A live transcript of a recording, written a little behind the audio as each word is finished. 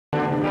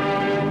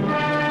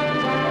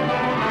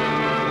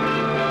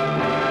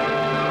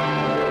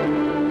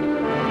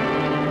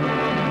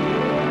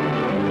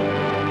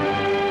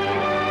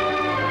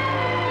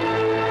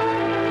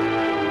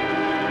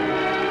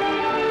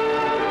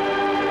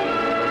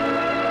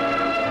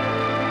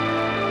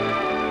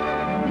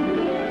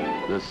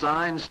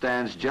sign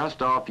stands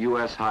just off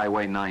U.S.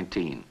 Highway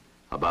 19,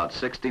 about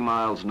 60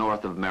 miles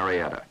north of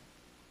Marietta.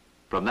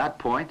 From that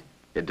point,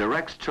 it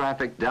directs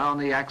traffic down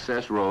the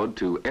access road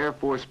to Air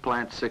Force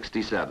Plant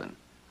 67,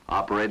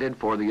 operated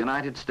for the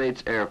United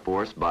States Air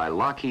Force by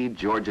Lockheed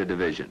Georgia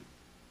Division.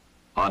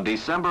 On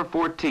December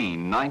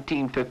 14,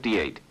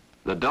 1958,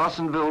 the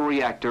Dawsonville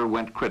reactor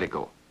went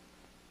critical.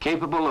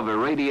 Capable of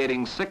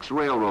irradiating 6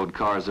 railroad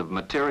cars of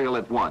material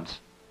at once,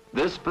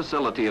 this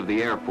facility of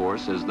the Air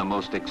Force is the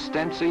most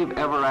extensive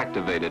ever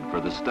activated for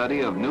the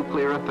study of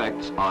nuclear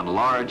effects on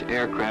large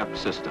aircraft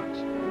systems.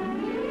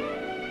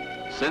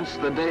 Since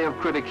the day of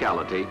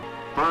criticality,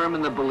 firm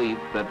in the belief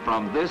that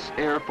from this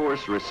Air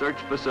Force research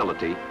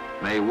facility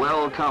may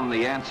well come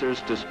the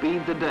answers to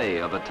speed the day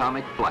of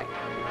atomic flight.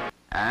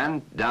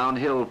 And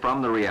downhill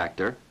from the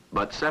reactor,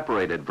 but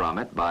separated from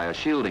it by a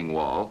shielding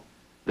wall,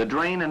 the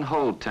drain and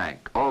hold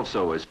tank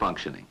also is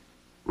functioning.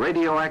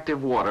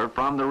 Radioactive water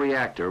from the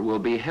reactor will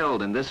be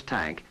held in this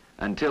tank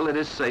until it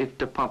is safe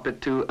to pump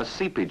it to a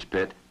seepage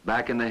pit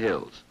back in the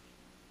hills.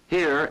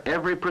 Here,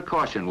 every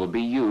precaution will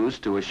be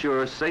used to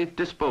assure safe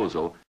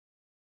disposal.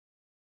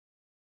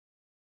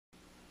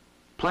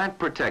 Plant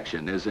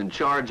protection is in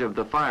charge of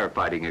the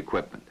firefighting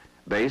equipment,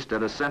 based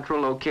at a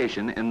central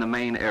location in the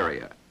main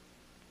area.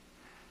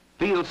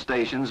 Field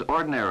stations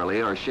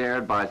ordinarily are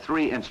shared by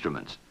 3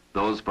 instruments,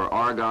 those for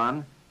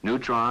argon,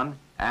 neutron,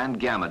 and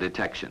gamma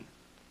detection.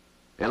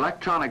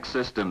 Electronic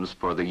systems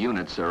for the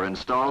units are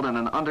installed in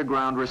an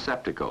underground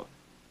receptacle,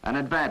 an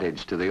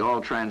advantage to the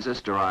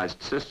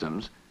all-transistorized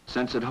systems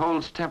since it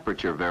holds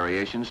temperature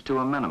variations to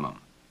a minimum.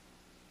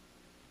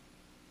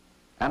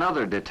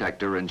 Another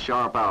detector in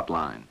sharp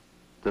outline,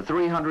 the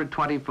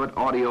 320-foot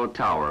audio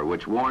tower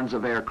which warns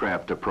of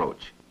aircraft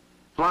approach.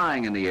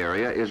 Flying in the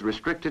area is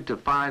restricted to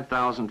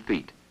 5,000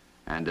 feet,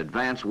 and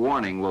advance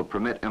warning will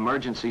permit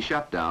emergency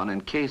shutdown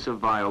in case of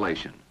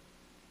violation.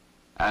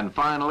 And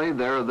finally,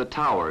 there are the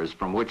towers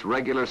from which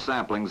regular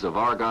samplings of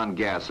argon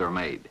gas are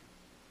made.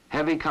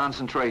 Heavy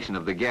concentration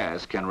of the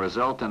gas can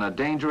result in a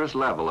dangerous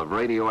level of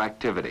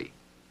radioactivity.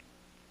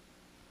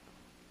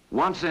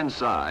 Once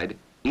inside,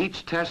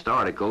 each test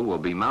article will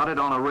be mounted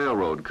on a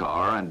railroad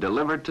car and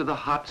delivered to the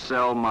hot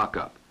cell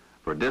mock-up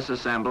for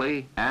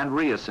disassembly and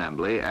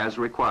reassembly as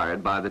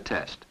required by the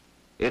test.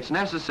 It's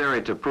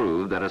necessary to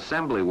prove that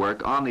assembly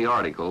work on the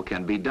article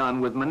can be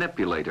done with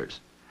manipulators,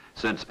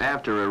 since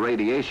after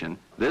irradiation,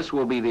 this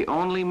will be the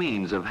only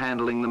means of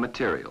handling the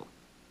material.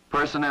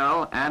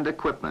 Personnel and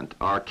equipment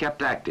are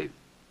kept active,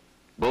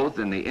 both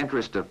in the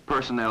interest of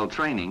personnel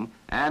training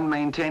and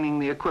maintaining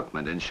the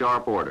equipment in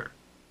sharp order.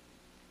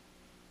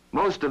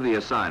 Most of the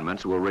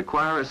assignments will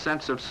require a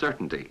sense of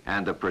certainty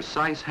and the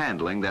precise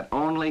handling that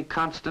only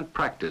constant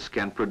practice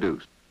can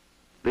produce.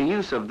 The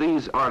use of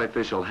these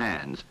artificial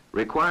hands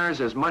requires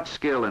as much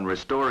skill in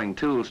restoring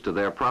tools to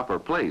their proper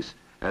place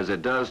as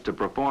it does to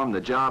perform the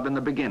job in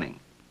the beginning.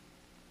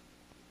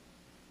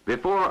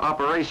 Before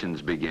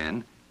operations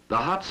begin, the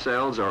hot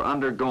cells are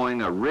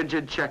undergoing a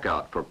rigid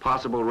checkout for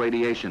possible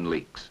radiation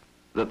leaks.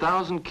 The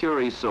 1,000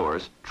 Curie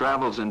source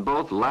travels in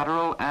both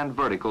lateral and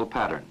vertical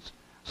patterns,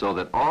 so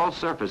that all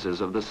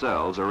surfaces of the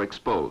cells are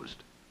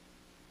exposed.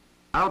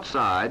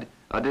 Outside,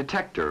 a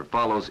detector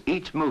follows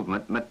each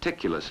movement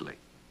meticulously.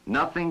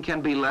 Nothing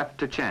can be left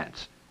to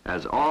chance,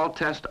 as all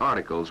test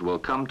articles will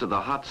come to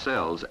the hot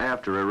cells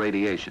after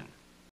irradiation.